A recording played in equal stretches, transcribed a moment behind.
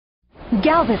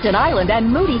Galveston Island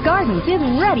and Moody Gardens is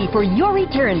ready for your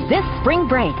return this spring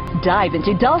break. Dive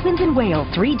into Dolphins and Whales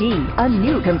 3D, a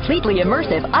new completely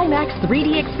immersive IMAX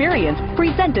 3D experience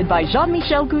presented by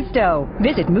Jean-Michel Cousteau.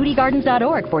 Visit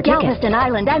moodygardens.org for tickets. Galveston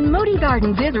Island and Moody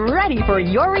Gardens is ready for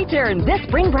your return this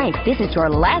spring break. This is your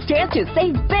last chance to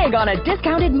save big on a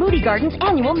discounted Moody Gardens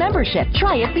annual membership.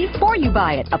 Try it before you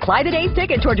buy it. Apply today's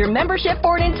ticket toward your membership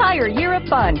for an entire year of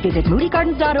fun. Visit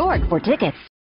moodygardens.org for tickets.